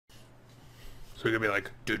So we could be like,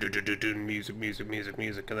 do do do do do music, music, music,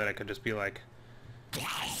 music, and then I could just be like, so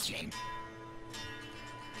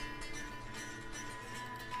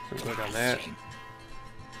click on that.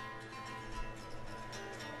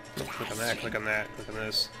 Click on that, click on that, click on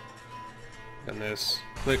this, click on this,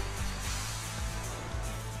 click.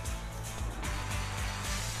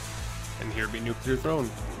 And here be Nuclear Throne.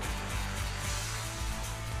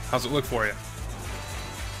 How's it look for you?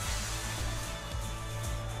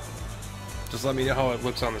 Just let me know how it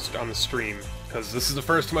looks on the stream, because this is the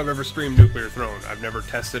first time I've ever streamed Nuclear Throne. I've never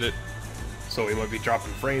tested it, so we might be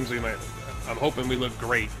dropping frames. We might. I'm hoping we look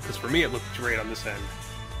great, because for me it looked great on this end.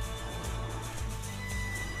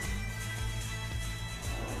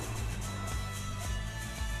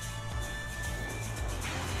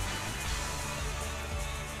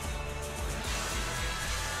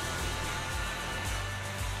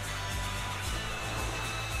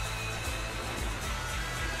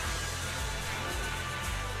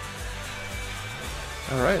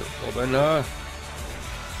 Alright, well then,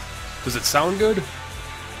 does it sound good?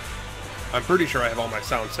 I'm pretty sure I have all my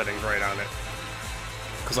sound settings right on it.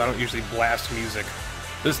 Because I don't usually blast music.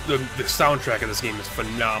 The soundtrack of this game is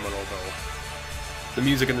phenomenal, though. The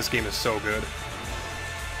music in this game is so good.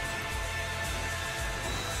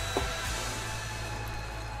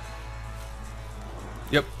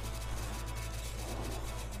 Yep.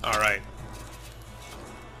 Alright.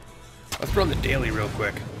 Let's run the daily real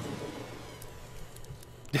quick.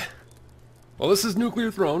 Well, this is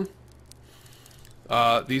Nuclear Throne.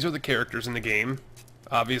 These are the characters in the game.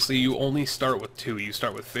 Obviously, you only start with 2. You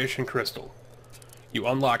start with Fish and Crystal. You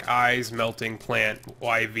unlock Eyes, Melting, Plant,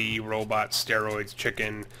 YV, Robot, Steroids,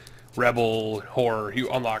 Chicken, Rebel, Horror.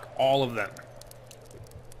 You unlock all of them.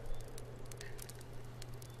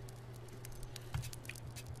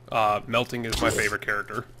 Melting is my favorite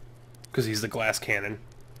character, because he's the glass cannon.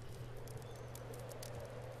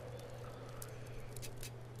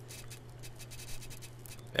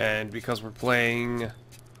 And because we're playing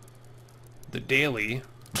the daily,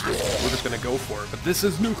 we're just gonna go for it. But this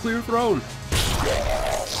is Nuclear Throne!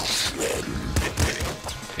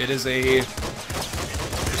 It is a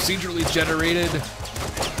procedurally generated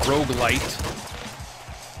roguelite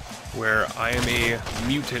where I am a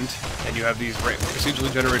mutant and you have these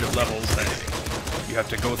procedurally generated levels that you have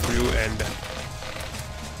to go through and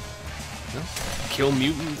kill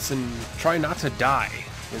mutants and try not to die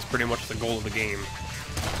is pretty much the goal of the game.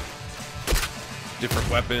 Different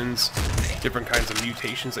weapons, different kinds of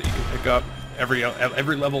mutations that you can pick up. Every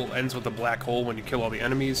level ends with a black hole when you kill all the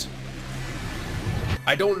enemies.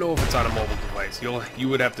 I don't know if it's on a mobile device. You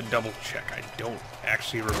would have to double check. I don't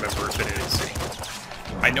actually remember if it is.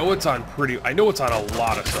 I know it's on a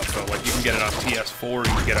lot of stuff though. Like you can get it on PS4,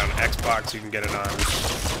 you can get it on Xbox, you can get it on.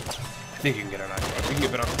 I think you can get it on Xbox. You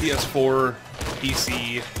can get it on PS4,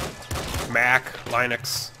 PC, Mac,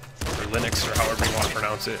 Linux. Or Linux, or however you want to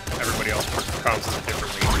pronounce it. Everybody else pronounces it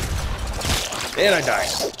differently. And I died.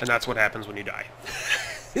 And that's what happens when you die.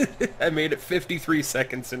 I made it 53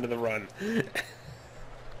 seconds into the run.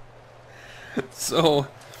 So,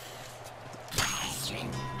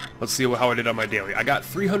 let's see how I did on my daily. I got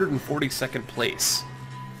 342nd place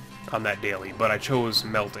on that daily, but I chose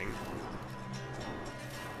Melting.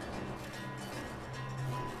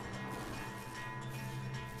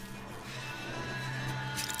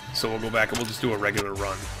 So we'll go back and we'll just do a regular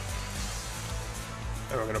run.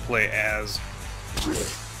 And we're going to play as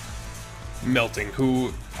Melting,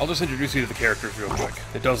 who... I'll just introduce you to the characters real quick.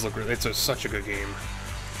 It does look... It's such a good game.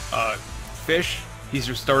 Fish, he's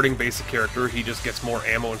your starting basic character. He just gets more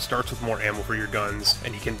ammo and starts with more ammo for your guns.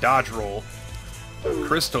 And he can dodge roll.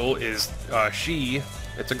 Crystal is...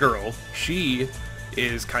 it's a girl. She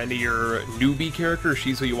is kind of your newbie character.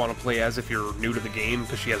 She's who you want to play as if you're new to the game,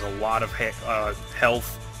 because she has a lot of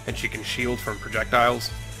health. And she can shield from projectiles.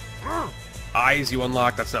 Eyes you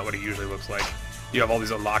unlock, that's not what it usually looks like. You have all these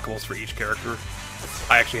unlockables for each character.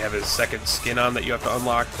 I actually have his second skin on that you have to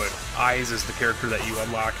unlock, but Eyes is the character that you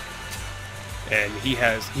unlock. And he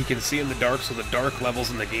can see in the dark, so the dark levels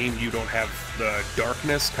in the game, you don't have the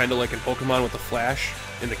darkness, kind of like in Pokemon with the Flash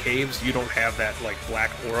in the caves. You don't have that like black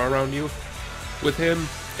aura around you with him.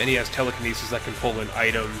 And he has telekinesis that can pull in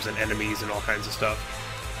items and enemies and all kinds of stuff.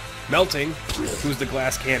 Melting, who's the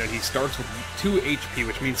glass cannon, he starts with 2 HP,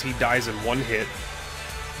 which means he dies in 1 hit,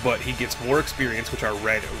 but he gets more experience, which are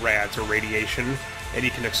rads, or radiation, and he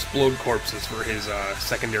can explode corpses for his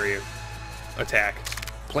secondary attack.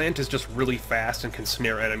 Plant is just really fast and can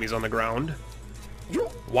snare enemies on the ground.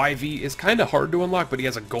 YV is kind of hard to unlock, but he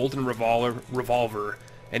has a golden revolver,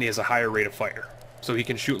 and he has a higher rate of fire. So he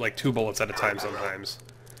can shoot like 2 bullets at a time sometimes.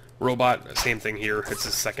 Robot, same thing here, it's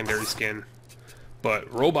his secondary skin.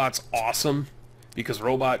 But Robot's awesome, because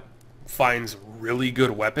Robot finds really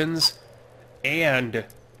good weapons, and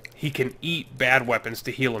he can eat bad weapons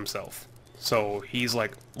to heal himself. So he's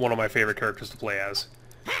like one of my favorite characters to play as.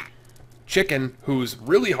 Chicken, who's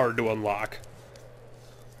really hard to unlock.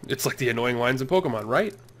 It's like the annoying lines in Pokemon,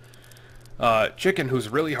 right? Chicken, who's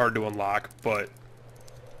really hard to unlock, but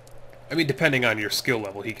I mean, depending on your skill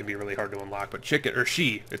level, he can be really hard to unlock. But Chicken, or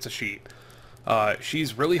she, it's a she.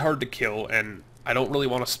 She's really hard to kill, and I don't really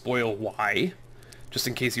want to spoil why, just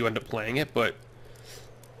in case you end up playing it, but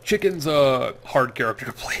Chicken's a hard character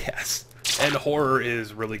to play as. And Horror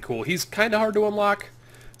is really cool. He's kind of hard to unlock,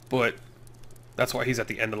 but that's why he's at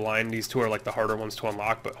the end of the line. These two are like the harder ones to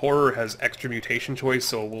unlock, but Horror has extra mutation choice,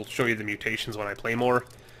 so we'll show you the mutations when I play more.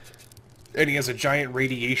 And he has a giant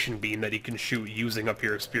radiation beam that he can shoot using up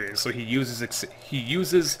your experience. So he uses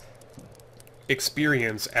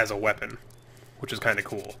experience as a weapon, which is kind of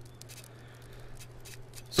cool.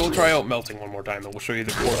 So we'll try out melting one more time, and we'll show you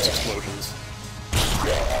the corpse explosions.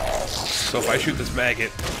 So if I shoot this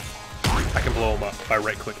maggot, I can blow him up by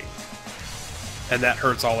right-clicking. And that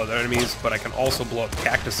hurts all other enemies, but I can also blow up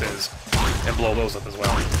cactuses and blow those up as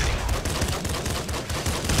well.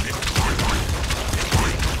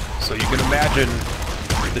 So you can imagine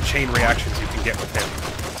the chain reactions you can get with him.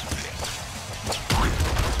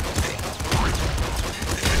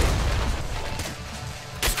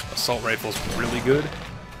 Assault Rifle's really good.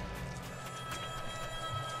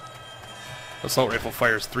 Assault Rifle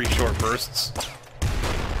fires 3 short bursts.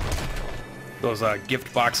 Those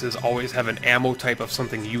gift boxes always have an ammo type of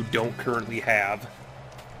something you don't currently have.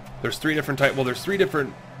 There's 3 different types. Well, there's 3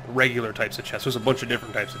 different regular types of chests. There's a bunch of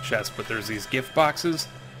different types of chests, but there's these gift boxes,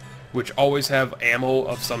 which always have ammo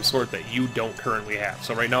of some sort that you don't currently have.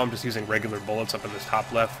 So right now I'm just using regular bullets up in this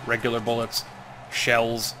top left. Regular bullets,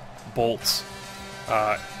 shells, bolts,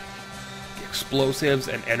 explosives,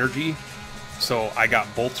 and energy. So I got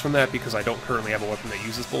bolts from that because I don't currently have a weapon that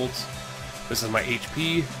uses bolts. This is my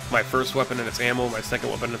HP, my first weapon and its ammo, my second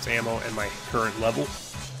weapon and its ammo, and my current level.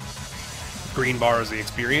 Green bar is the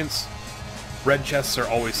experience. Red chests are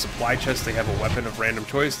always supply chests. They have a weapon of random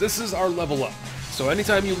choice. This is our level up. So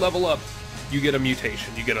anytime you level up, you get a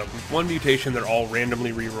mutation. You get one mutation. They're all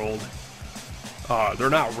randomly re-rolled. They're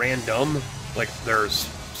not random. Like there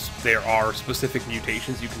are specific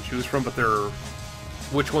mutations you can choose from, but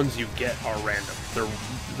which ones you get are random.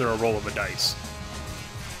 They're a roll of a dice.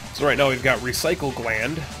 So right now we've got Recycle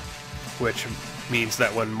Gland, which means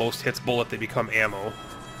that when most hits bullet, they become ammo.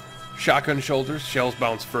 Shotgun Shoulders, shells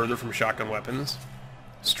bounce further from shotgun weapons.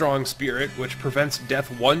 Strong Spirit, which prevents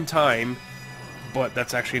death one time, but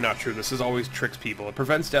that's actually not true. This always tricks people. It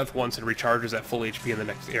prevents death once and recharges at full HP in the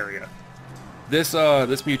next area. This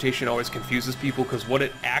mutation always confuses people, because what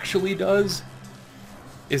it actually does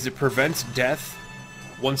is it prevents death.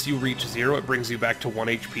 Once you reach 0, it brings you back to 1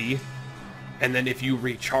 HP. And then if you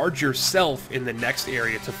recharge yourself in the next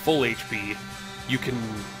area to full HP, you can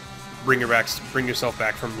bring yourself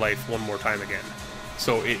back from life one more time again.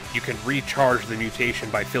 So you can recharge the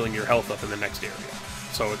mutation by filling your health up in the next area.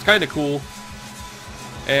 So it's kind of cool.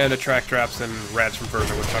 And attract traps and rads from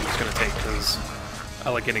further, which I'm just going to take because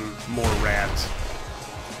I like getting more rads.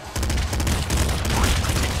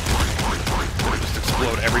 Just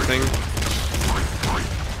explode everything.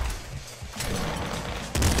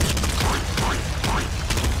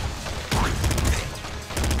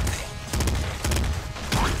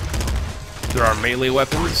 There are melee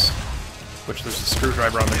weapons, which there's a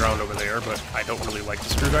screwdriver on the ground over there, but I don't really like the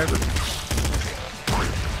screwdriver.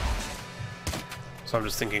 So I'm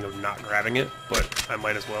just thinking of not grabbing it, but I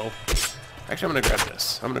might as well. Actually, I'm going to grab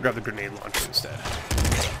this. I'm going to grab the grenade launcher instead.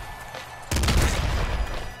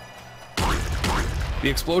 The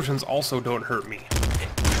explosions also don't hurt me.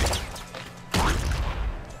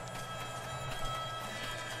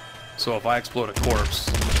 So if I explode a corpse,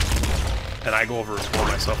 and I go over and blow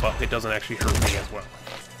myself up, it doesn't actually hurt me as well.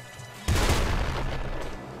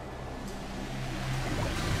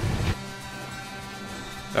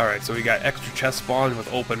 Alright, so we got extra chest spawn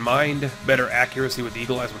with open mind, better accuracy with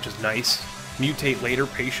eagle eyes, which is nice. Mutate later,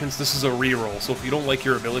 patience. This is a reroll, so if you don't like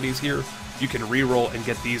your abilities here, you can reroll and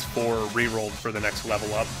get these 4 rerolled for the next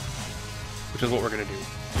level up, which is what we're going to do.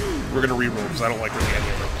 We're going to reroll because I don't like really any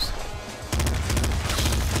of those.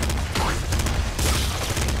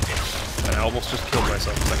 And I almost just killed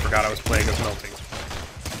myself because I forgot I was playing as melting.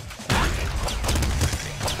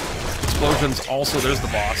 Explosions also, there's the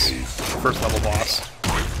boss. First level boss.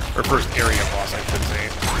 Or first area boss, I should say.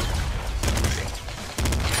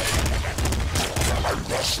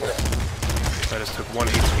 I just took 1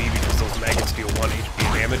 HP because those maggots deal 1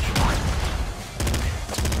 HP damage.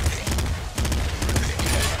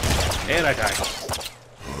 And I died.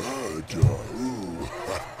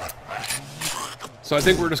 So I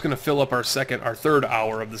think we're just going to fill up our third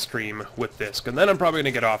hour of the stream with this. And then I'm probably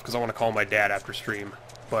going to get off because I want to call my dad after stream.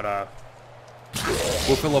 But,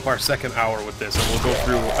 we'll fill up our second hour with this, and we'll go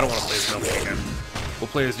through... I don't want to play as Melting again. We'll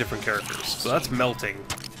play as different characters. So that's Melting.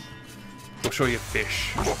 We'll show you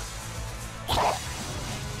Fish.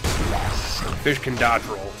 Fish can dodge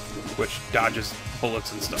roll, which dodges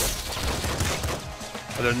bullets and stuff.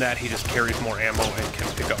 Other than that, he just carries more ammo and can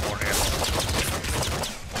pick up more ammo.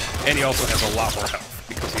 And he also has a lot more health,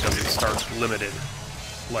 because he doesn't start limited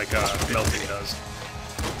like Melting does.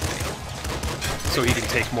 So he can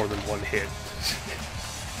take more than one hit.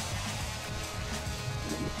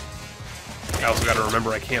 I also gotta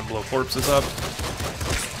remember I can't blow corpses up.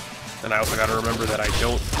 And I also gotta remember that I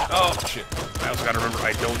don't... Oh, shit. I also gotta remember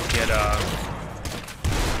I don't get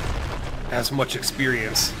as much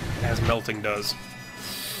experience as Melting does.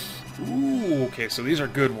 Ooh, okay, so these are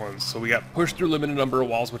good ones. So we got push through limited number of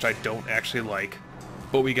walls, which I don't actually like.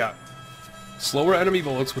 But we got slower enemy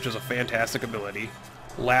bullets, which is a fantastic ability.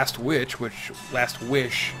 Last Wish,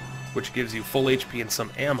 which gives you full HP and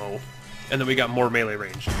some ammo. And then we got more melee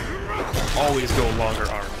range. Always go longer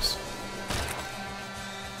arms.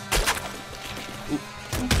 Ooh.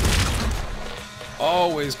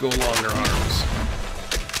 Always go longer arms.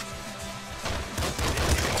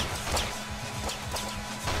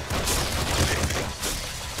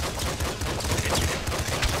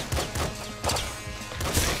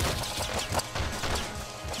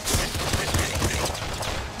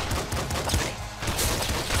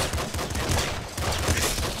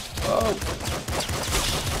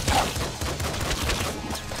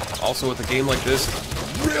 Also, with a game like this,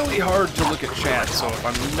 it's really hard to look at chat, so if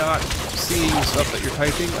I'm not seeing stuff that you're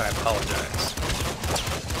typing, I apologize.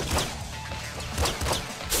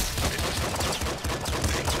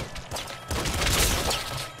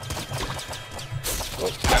 Oh,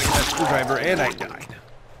 gotta get that screwdriver, and I died.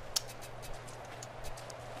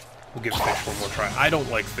 We'll give Fish one more try. I don't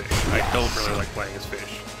like Fish. I don't really like playing as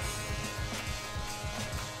Fish.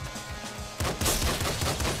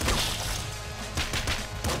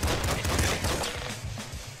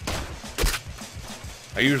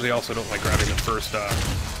 I usually also don't like grabbing the first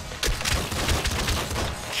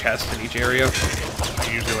chest in each area.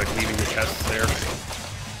 I usually like leaving the chests there.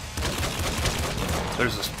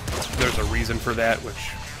 There's a reason for that,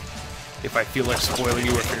 which if I feel like spoiling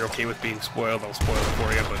you or if you're okay with being spoiled, I'll spoil it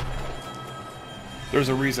for you, but there's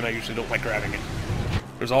a reason I usually don't like grabbing it.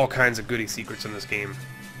 There's all kinds of goody secrets in this game.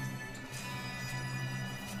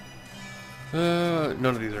 None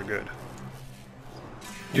of these are good.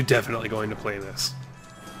 You're definitely going to play this.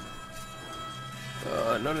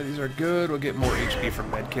 None of these are good. We'll get more HP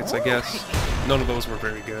from medkits, I guess. None of those were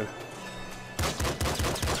very good.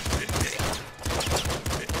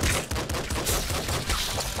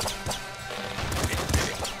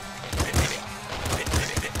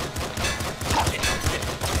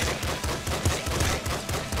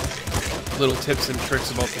 Little tips and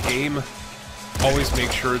tricks about the game. Always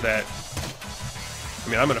make sure that... I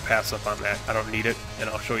mean, I'm going to pass up on that. I don't need it, and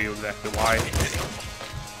I'll show you exactly why.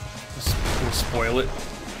 We'll spoil it.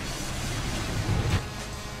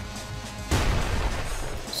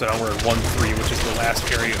 So now we're in 1-3, which is the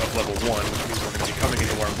last area of level 1, which means we're going to be coming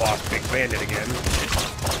into our boss, Big Bandit, again.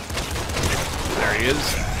 There he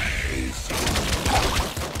is.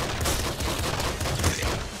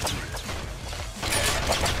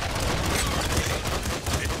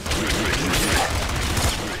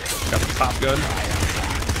 Got the pop gun.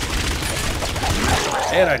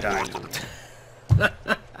 And I died.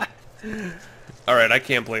 Alright, I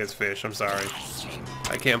can't play as Fish, I'm sorry.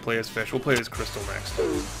 I can't play as Fish. We'll play as Crystal next.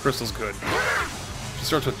 Crystal's good. She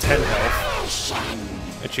starts with 10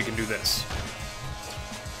 health, and she can do this.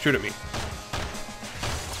 Shoot at me.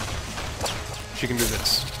 She can do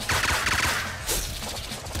this.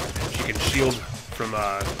 She can shield from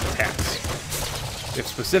attacks. If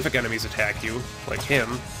specific enemies attack you, like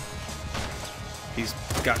him, he's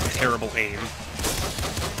got terrible aim.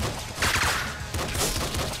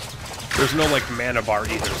 There's no, like, mana bar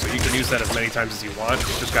either, so you can use that as many times as you want. You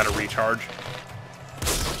just gotta recharge.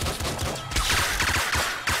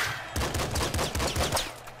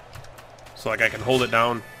 So, like, I can hold it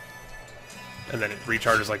down, and then it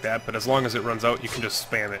recharges like that, but as long as it runs out, you can just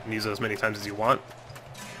spam it and use it as many times as you want.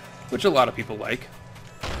 Which a lot of people like.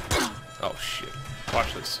 Oh, shit.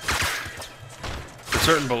 Watch this. For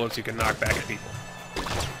certain bullets, you can knock back at people.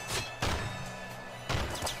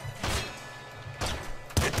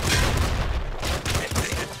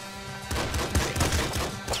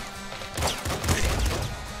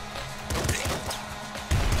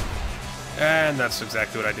 And that's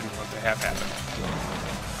exactly what I didn't want to have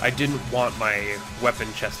happen. I didn't want my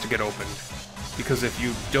weapon chest to get opened, because if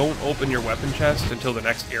you don't open your weapon chest until the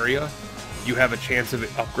next area, you have a chance of it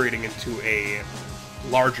upgrading into a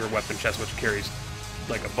larger weapon chest, which carries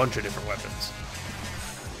like a bunch of different weapons.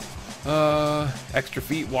 Extra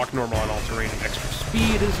feet, walk normal on all terrain, and extra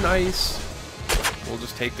speed is nice. We'll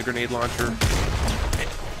just take the grenade launcher. And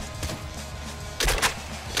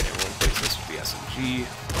we'll replace this with the SMG.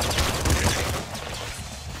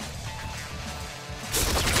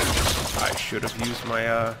 I should have used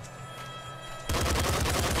my,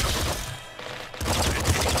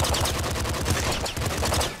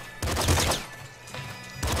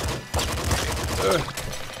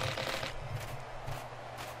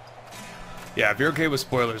 Yeah, if you're okay with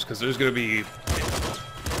spoilers, because there's going to be...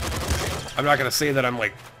 I'm not going to say that I'm,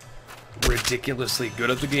 like, ridiculously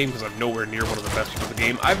good at the game, because I'm nowhere near one of the best people at the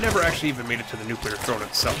game. I've never actually even made it to the nuclear throne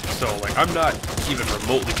itself, so, like, I'm not even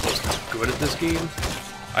remotely close to good at this game.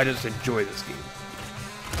 I just enjoy this game.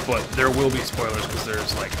 But there will be spoilers, because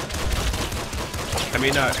there's, like... I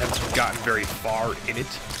may not have gotten very far in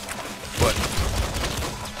it, but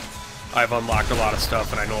I've unlocked a lot of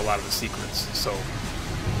stuff, and I know a lot of the secrets, so...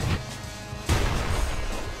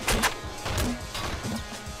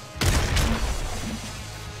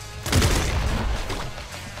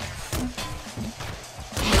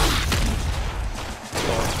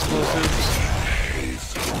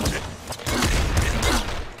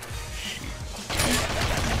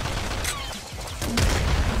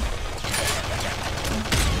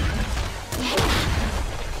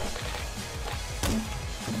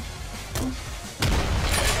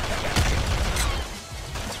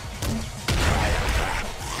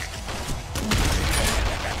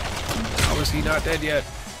 Is he not dead yet?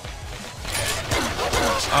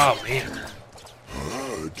 Oh man.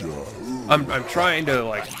 I'm trying to,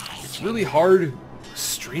 like, it's really hard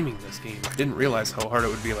streaming this game. I didn't realize how hard it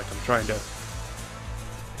would be. Like, I'm trying to...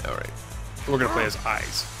 Alright. We're gonna play as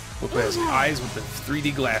Eyes. We'll play as Eyes with the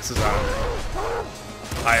 3D glasses on.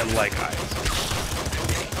 I like Eyes.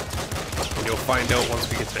 And you'll find out once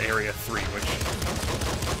we get to Area 3, which...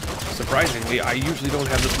 Surprisingly, I usually don't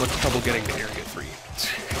have this much trouble getting to Area 3.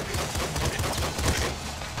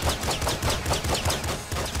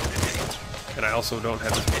 And I also don't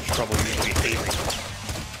have as much trouble usually aiming.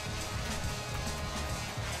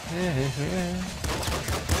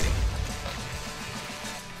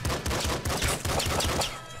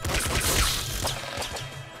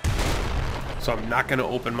 So I'm not going to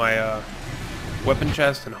open my weapon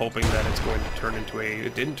chest and hoping that it's going to turn into a...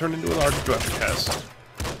 It didn't turn into a large weapon chest.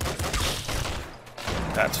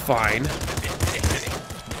 That's fine.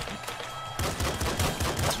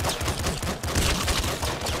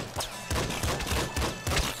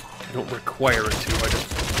 I don't require it to, I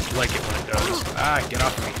just like it when it does. Ah, get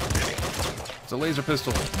off of me. It's a laser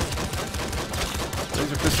pistol.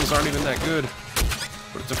 Laser pistols aren't even that good,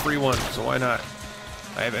 but it's a free one, so why not?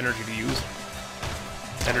 I have energy to use.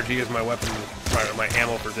 Energy is my weapon, my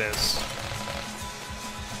ammo for this.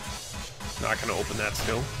 Not gonna open that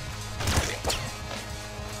still.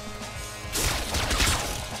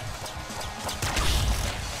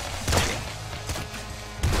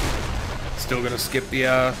 Still gonna skip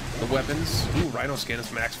the weapons. Ooh, Rhino skin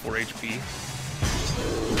is max 4 HP.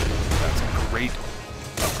 That's a great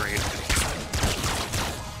upgrade.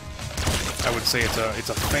 I would say it's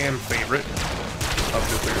a fan favorite of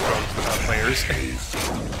nuclear drones without players.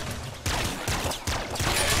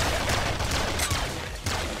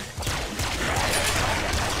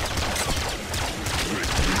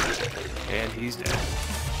 And he's dead.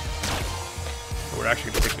 We're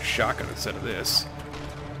actually gonna take the shotgun instead of this.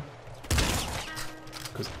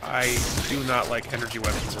 Because I do not like energy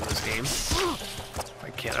weapons in this game. I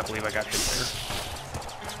cannot believe I got hit there.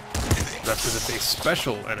 That's because it's a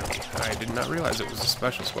special enemy. I did not realize it was a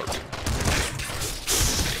special scorpion.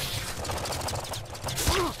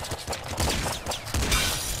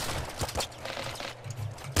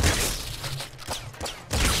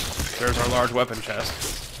 There's our large weapon chest.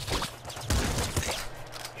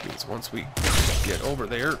 Jeez, once we get over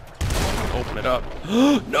there, open it up.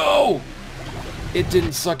 No! It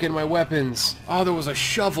didn't suck in my weapons. Oh, there was a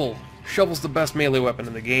shovel. Shovel's the best melee weapon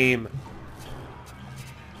in the game.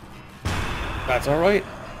 That's alright.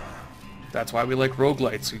 That's why we like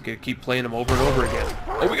roguelites. You can keep playing them over and over again.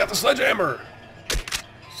 Oh, we got the sledgehammer!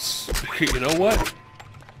 You know what?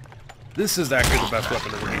 This is actually the best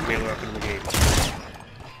weapon in the game, melee weapon in the game.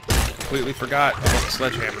 Completely forgot about the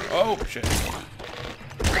sledgehammer. Oh, shit.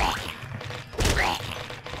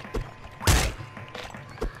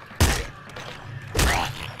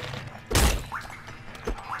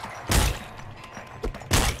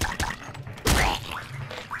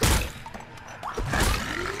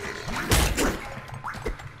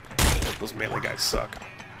 suck.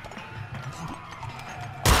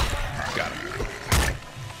 Got him.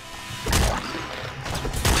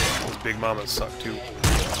 Those big mamas suck too.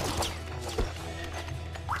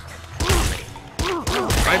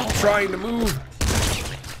 I'm trying to move.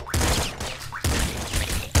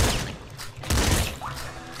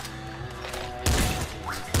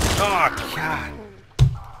 Oh, God.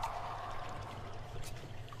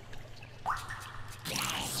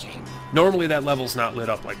 Normally that level's not lit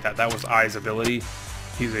up like that. That was Eye's ability.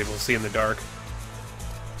 He's able to see in the dark.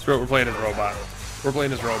 Screw it, we're playing as Robot. We're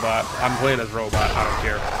playing as Robot. I'm playing as Robot. I don't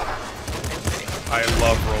care. I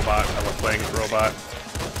love Robot. I love playing as Robot.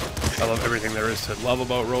 I love everything there is to love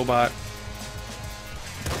about Robot.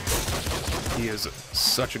 He is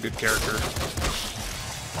such a good character.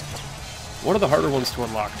 One of the harder ones to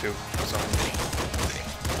unlock, too. So.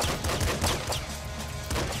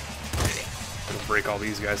 I'm gonna break all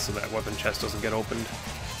these guys so that weapon chest doesn't get opened.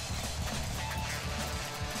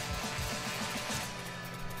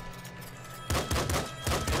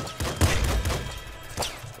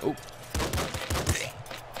 Oh.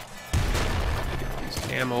 Get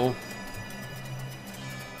these ammo.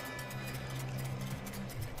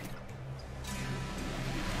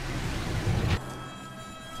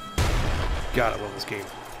 God, I love this game.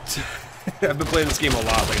 I've been playing this game a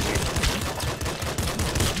lot lately.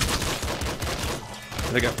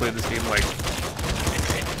 I think I've played this game, like,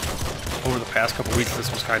 over the past couple weeks.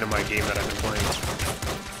 This was kind of my game that I've been playing.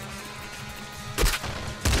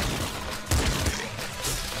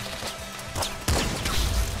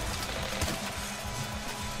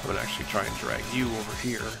 I'm gonna actually try and drag you over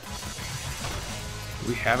here. Do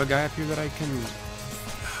we have a guy up here that I can...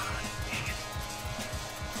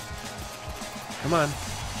 Come on.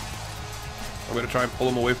 I'm gonna try and pull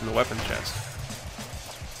him away from the weapon chest.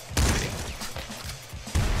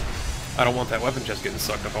 I don't want that weapon chest getting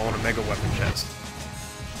sucked up. I want a mega weapon chest.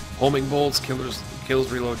 Homing bolts, kills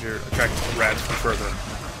reload your attract rats from further.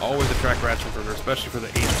 Always attract rats from further, especially for the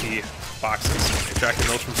HP boxes. Attracting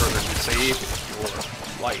those from further can save your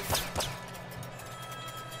life.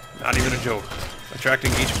 Not even a joke.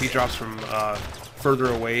 Attracting HP drops from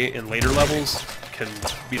further away in later levels can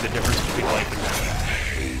be the difference between life and death.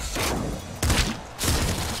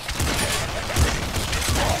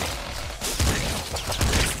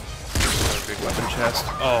 Another big weapon chest.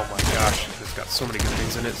 Oh my gosh, it's got so many good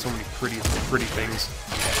things in it, so many pretty things.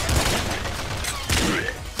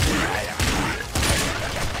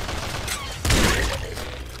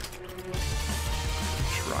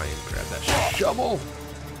 Try and grab that shovel.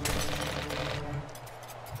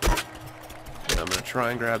 And I'm gonna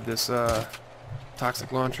try and grab this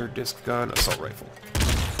toxic launcher, disc gun, assault rifle.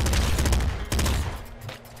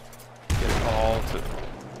 Get it all to...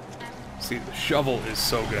 See, the shovel is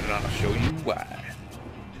so good, and I'll show you why.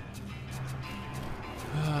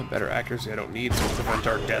 Better accuracy I don't need to prevent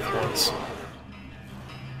our death once.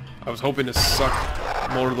 I was hoping to suck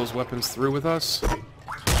more of those weapons through with us.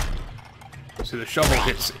 See, the shovel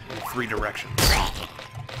hits in 3 directions.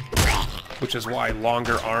 Which is why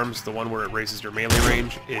longer arms, the one where it raises your melee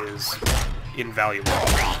range, is invaluable.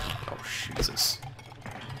 Oh, Jesus.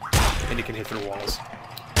 And you can hit through walls.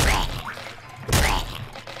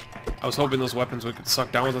 I was hoping those weapons would get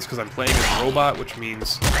sucked down with us because I'm playing as a robot, which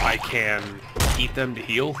means I can eat them to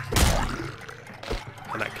heal.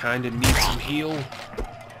 And I kind of need some healing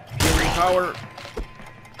power.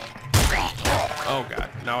 Oh god,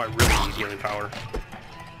 now I really need healing power.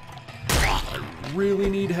 I really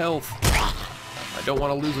need health. I don't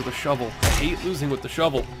want to lose with a shovel. I hate losing with the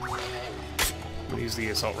shovel. I'm gonna use the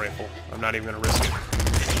assault rifle. I'm not even gonna risk it.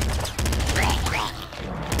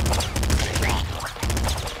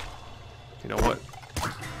 You know what?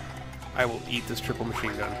 I will eat this triple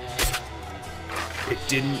machine gun. It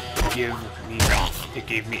didn't give me health. It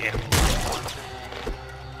gave me ammo.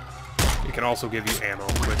 It can also give you ammo,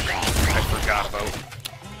 which I forgot about.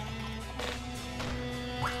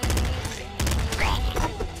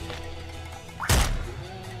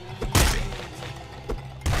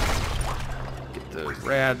 Get the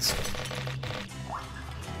rads.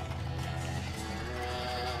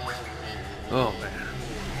 Oh man.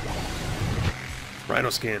 Rhino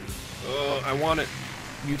skin. Oh, I want it.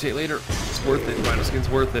 Mutate later. It's worth it. Rhino skin's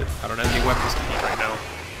worth it. I don't have any weapons to eat right now.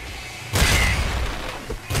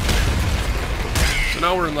 So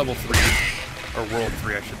now we're in level 3. Or world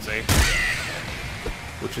 3, I should say.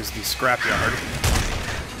 Which is the scrapyard.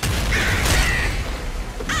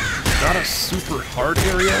 Not a super hard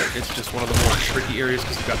area. It's just one of the more tricky areas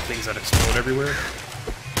because you've got things that explode everywhere.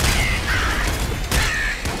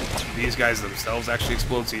 These guys themselves actually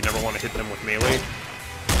explode, so you never want to hit them with melee.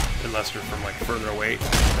 unless you're from like further away.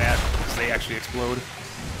 That, because they actually explode.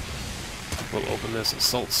 We'll open this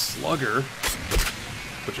Assault Slugger,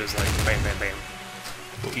 which is like bam, bam, bam.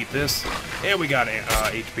 We'll eat this, and we got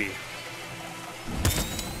HP.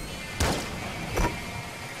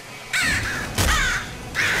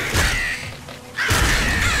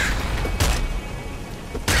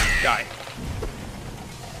 Die.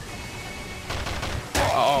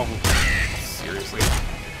 Oh, seriously.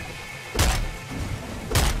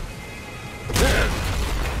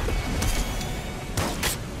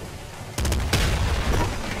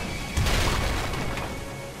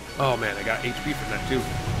 Oh man, I got HP from that too.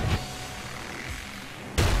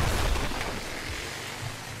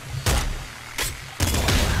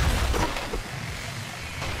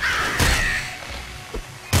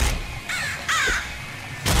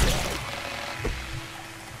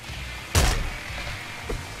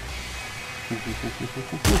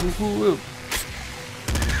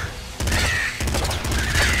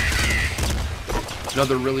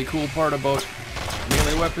 Another really cool part about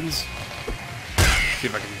melee weapons. See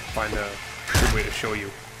if I can find a good way to show you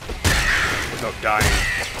without dying.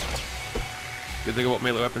 Good thing about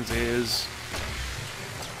melee weapons is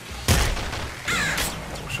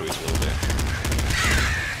I'll show you a little bit.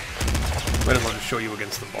 Might as well just show you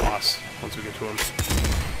against the boss once we get to him.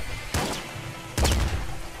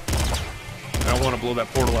 I don't want to blow that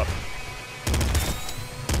portal up.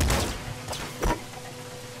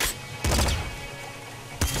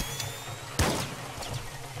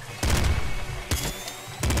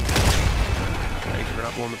 Thank you for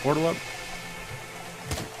not blowing the portal up.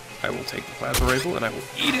 I will take the plasma rifle and I will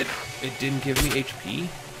eat it. It didn't give me HP,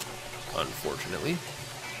 unfortunately.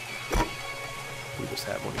 We just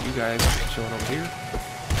have one of you guys chilling over here.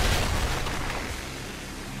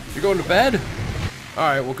 You're going to bed?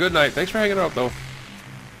 Alright, well good night. Thanks for hanging out though.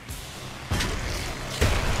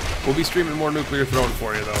 We'll be streaming more Nuclear Throne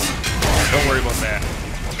for you though. Don't worry about that.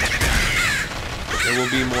 There will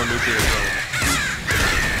be more Nuclear Throne.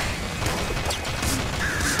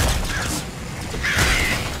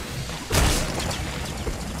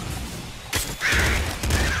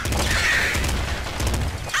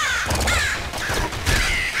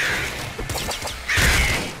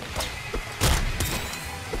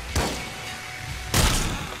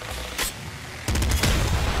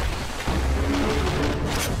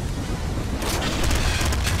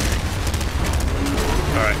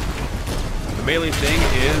 Melee thing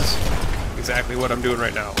is exactly what I'm doing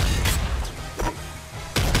right now.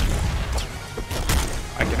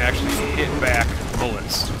 I can actually hit back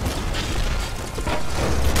bullets.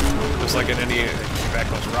 Just like in any, hit back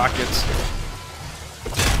those rockets.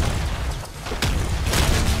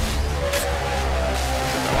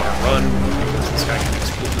 I want to run because this guy can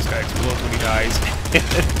explode. This guy explodes when he dies.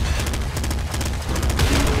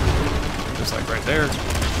 Just like right there.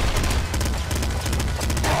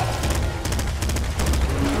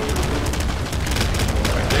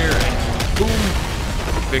 Boom!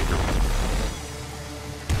 Victory.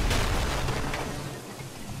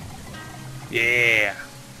 Yeah!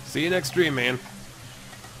 See you next stream, man.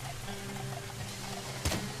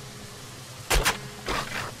 Got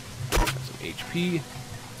some HP.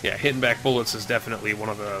 Yeah, hitting back bullets is definitely one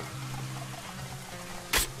of the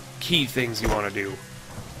key things you want to do.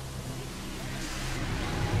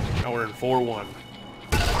 Now we're in 4-1.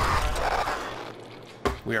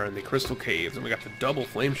 We are in the Crystal Caves, and we got the double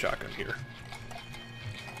flame shotgun here.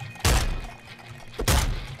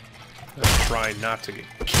 I'm trying not to get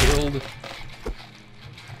killed.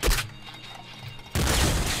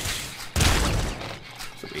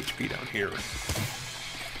 Some HP down here.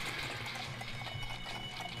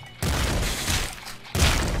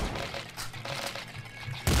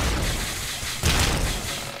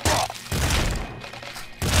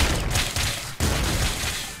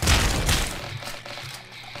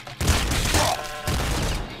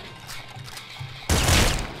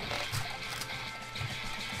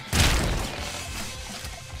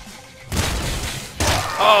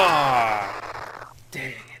 Ah!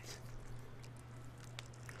 Dang it.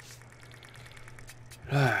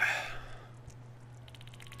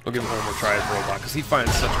 We'll give him one more try as Robot, because he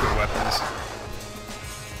finds such good weapons.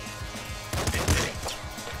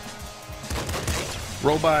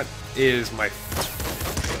 Robot is my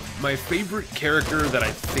favorite character that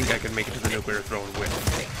I think I can make it to the Nuclear Throne with.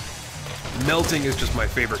 Melting is just my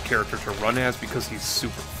favorite character to run as because he's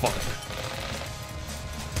super fun.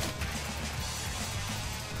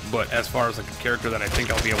 But as far as like a character that I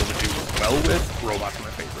think I'll be able to do well with, Robot's my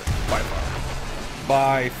favorite, by far.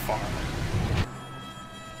 By far.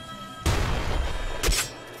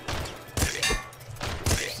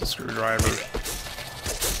 The screwdriver.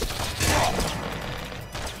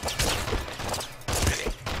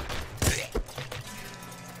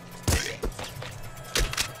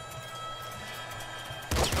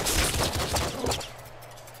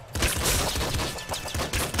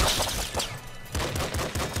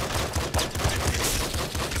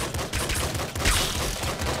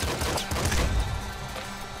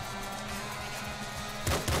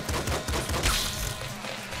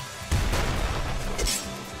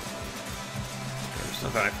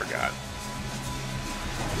 thought I forgot.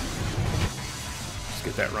 Let's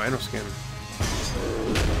get that rhino skin.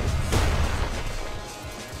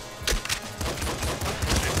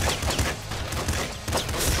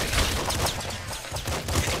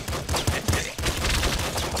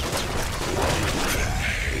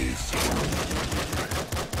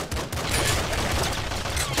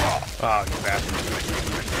 Oh, you bastard.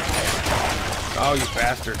 Oh, you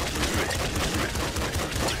bastard.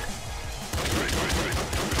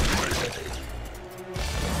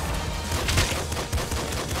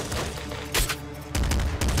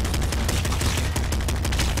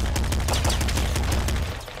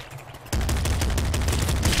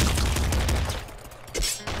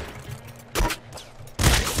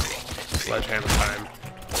 Sledgehammer time.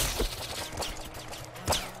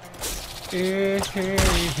 I'm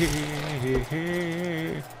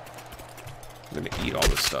gonna eat all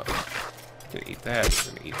this stuff. I'm gonna eat that.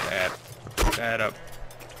 I'm gonna eat that. Put that up.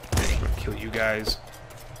 I'm gonna kill you guys.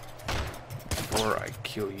 Before I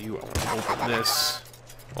kill you, I want to open this.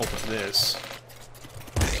 Open this.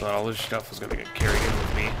 So all this stuff is gonna get carried in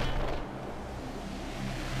with me.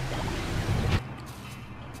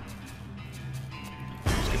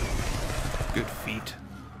 Good feet.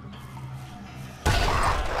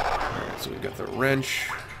 Alright, so we got the wrench.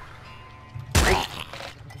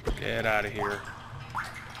 Get out of here.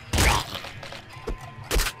 I'm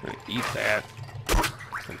gonna eat that. I'm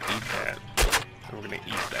gonna eat that. And we're gonna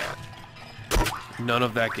eat that. None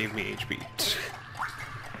of that gave me HP.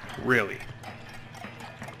 Really?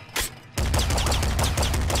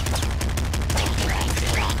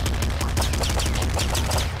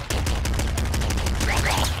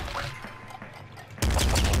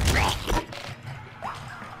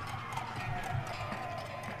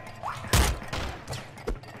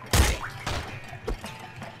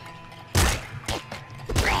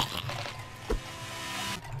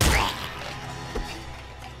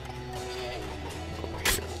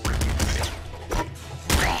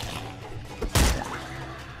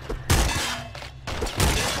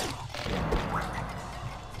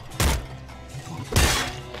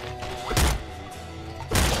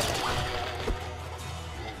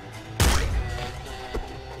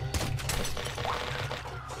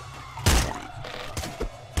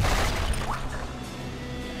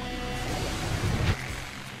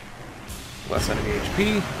 Less enemy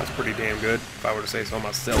HP, that's pretty damn good, if I were to say so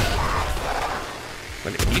myself.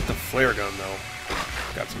 I'm gonna eat the flare gun though.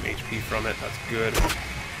 Got some HP from it, that's good.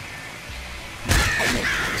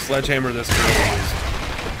 The sledgehammer this game is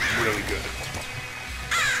really good.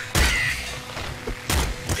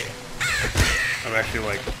 I'm actually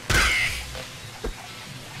like,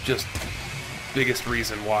 just biggest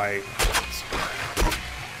reason why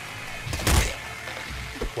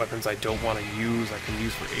weapons I don't want to use, I can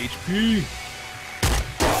use for HP.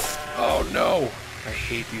 Oh no! I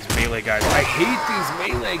hate these melee guys. I hate these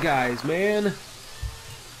melee guys, man!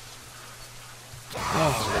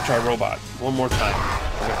 Oh, I'm gonna try robot one more time.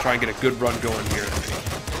 I'm gonna try and get a good run going here.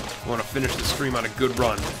 I want to finish the stream on a good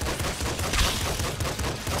run.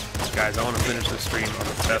 Guys, I want to finish this stream on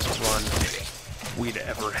the best run we'd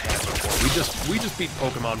ever had before. We just beat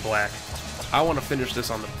Pokemon Black. I want to finish this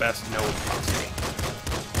on the best note possible.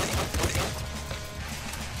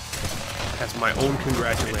 As my own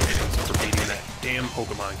congratulations for beating that damn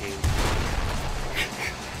Pokemon game.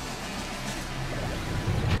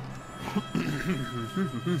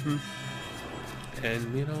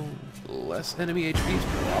 And, you know, less enemy HP is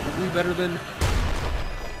probably better than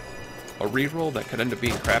a reroll that could end up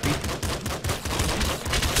being crappy.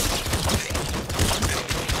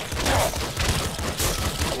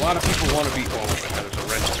 A lot of people want to beat... Oh, there's a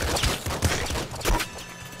wrench there.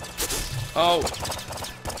 Oh!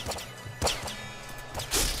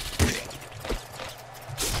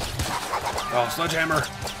 Oh, sledgehammer!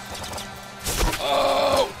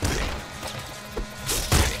 Oh!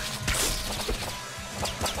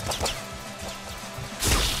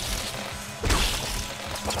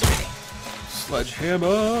 Sledgehammer!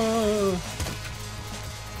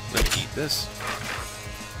 I'm gonna eat this.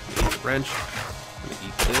 I'm gonna eat the wrench. I'm gonna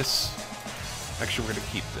eat this. Actually, we're gonna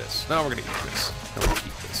keep this. No, we're gonna eat this. No, we're gonna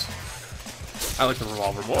keep this. I like the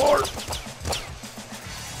revolver more!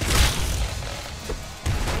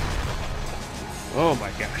 Oh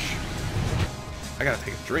my gosh. I gotta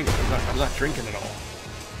take a drink. I'm not drinking at all.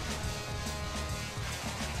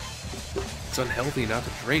 It's unhealthy not to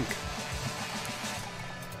drink.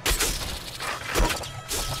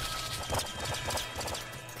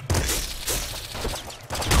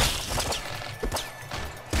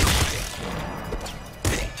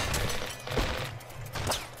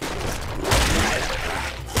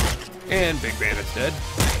 And Big Bandit's dead.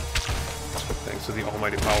 Thanks to the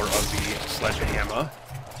almighty power of the sledgehammer.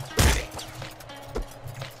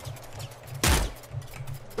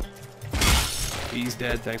 He's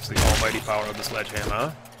dead thanks to the almighty power of the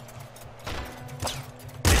sledgehammer.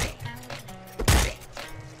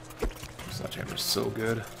 Sledgehammer's so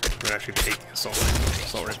good. I'm gonna actually take the assault rifle.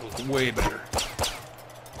 Assault rifle's way better.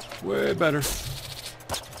 Way better.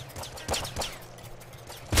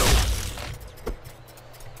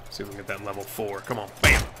 See if we can get that level 4. Come on.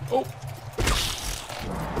 Bam! Oh!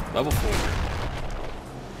 Level 4.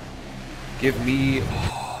 Give me...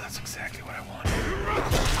 Oh, that's exactly what I want.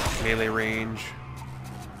 Melee range.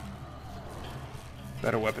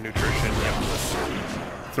 Better weapon nutrition. Yep.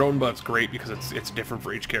 Thrown butt's great because it's different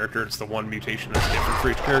for each character. It's the one mutation that's different for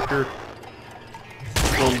each character.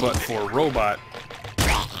 Thrown butt for robot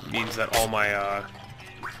means that all my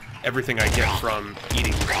everything I get from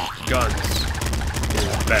eating guns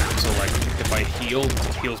is better. So like if I heal,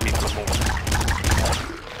 it heals me for more,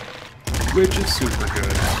 which is super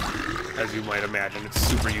good. As you might imagine, it's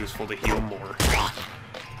super useful to heal more.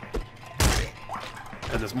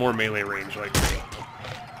 And there's more melee range, like...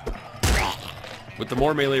 With the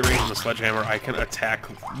more melee range in the sledgehammer, I can attack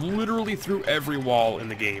literally through every wall in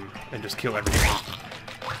the game and just kill everything.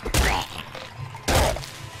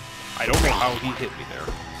 I don't know how he hit me there.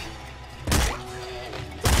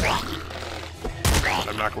 But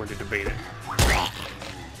I'm not going to debate it.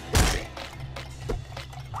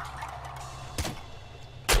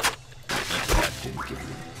 That didn't give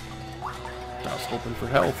me... I was hoping for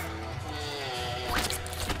health.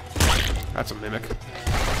 That's a mimic.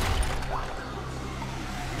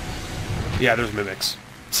 Yeah, there's mimics.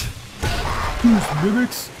 There's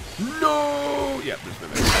mimics? No! Yeah, there's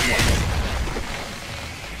mimics.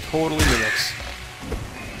 Totally mimics.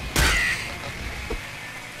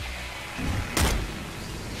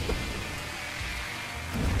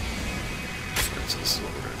 Where's the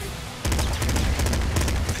sword?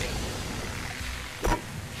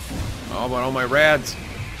 Oh, about all my rads.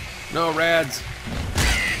 No rads.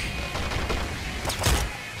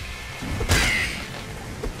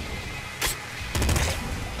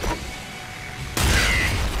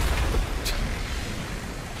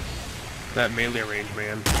 That melee range,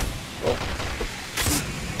 man. Oh.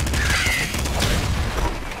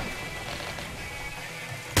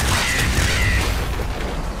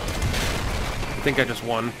 I think I just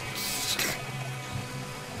won.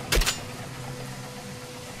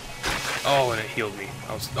 Oh, and it healed me.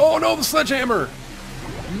 I was... Oh no, the sledgehammer!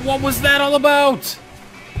 What was that all about?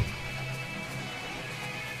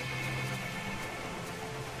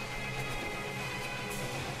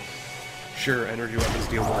 Sure, energy weapons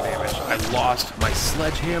deal more damage. I lost my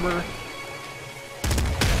sledgehammer.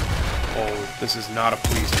 Oh, this is not a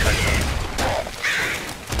police checkpoint.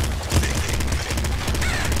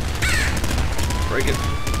 Break it.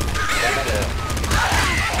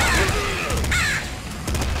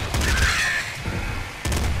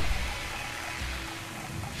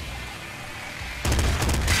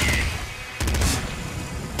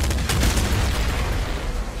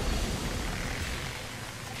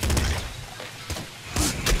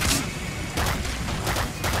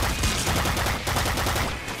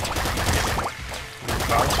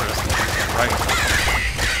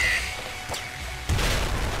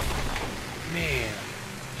 Man,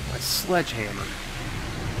 my sledgehammer.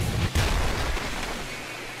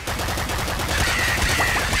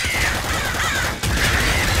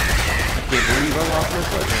 I can't believe I lost my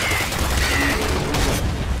sledgehammer.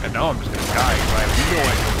 And now I'm just gonna die because I have no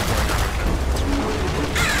idea what's going on right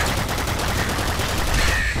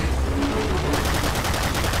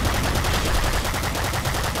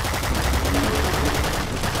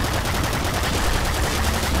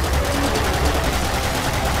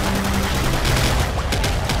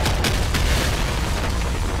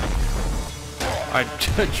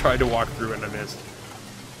I tried to walk through and I missed.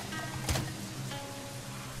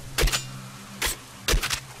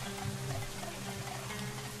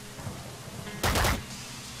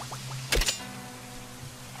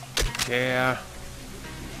 Yeah.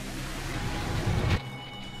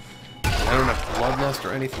 I don't have bloodlust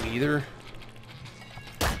or anything either.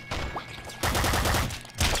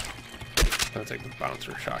 I'll take the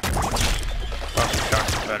bouncer shotgun. Bouncer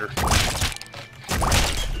shotgun's better.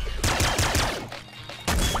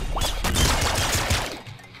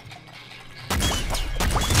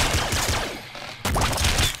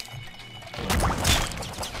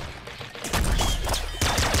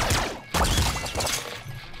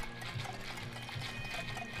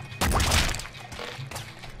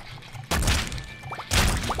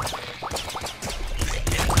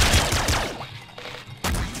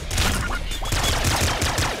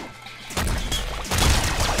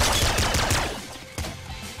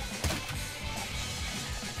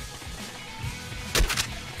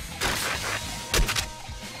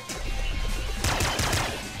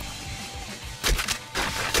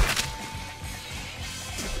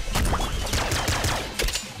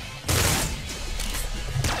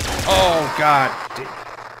 God damn.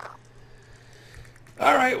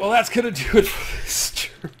 Alright, well that's gonna do it for this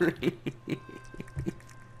stream.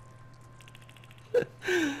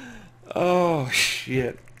 Oh,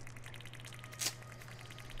 shit.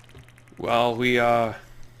 Well, we,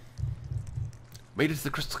 made it to the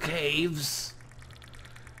Crystal Caves.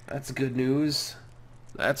 That's good news.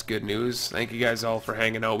 That's good news. Thank you guys all for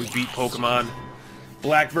hanging out. We beat Pokemon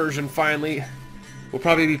Black version finally. We'll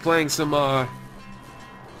probably be playing some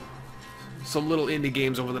little indie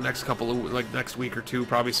games over the next couple of, like, next week or two.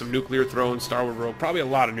 Probably some Nuclear Throne, Star Wars Rogue. Probably a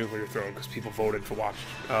lot of Nuclear Throne because people voted for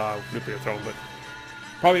Nuclear Throne, but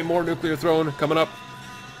probably more Nuclear Throne coming up.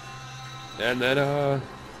 And then,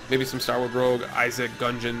 maybe some Star Wars Rogue, Isaac,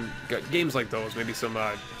 Gungeon, games like those. Maybe some,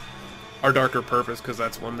 Our Darker Purpose, because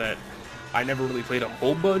that's one that I never really played a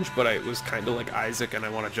whole bunch, but it was kind of like Isaac, and I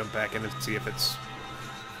want to jump back in and see if it's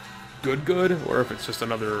good, or if it's just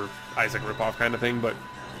another Isaac ripoff kind of thing, but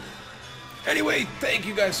anyway, thank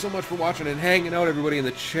you guys so much for watching and hanging out, everybody in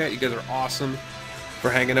the chat. You guys are awesome for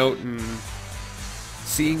hanging out and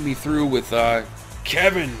seeing me through with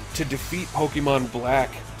Kevin to defeat Pokemon Black,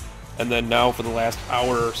 and then now for the last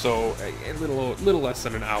hour or so, a little less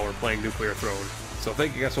than an hour, playing Nuclear Throne. So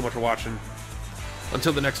thank you guys so much for watching.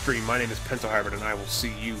 Until the next stream, my name is Pentohybrid, and I will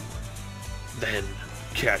see you then.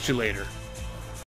 Catch you later.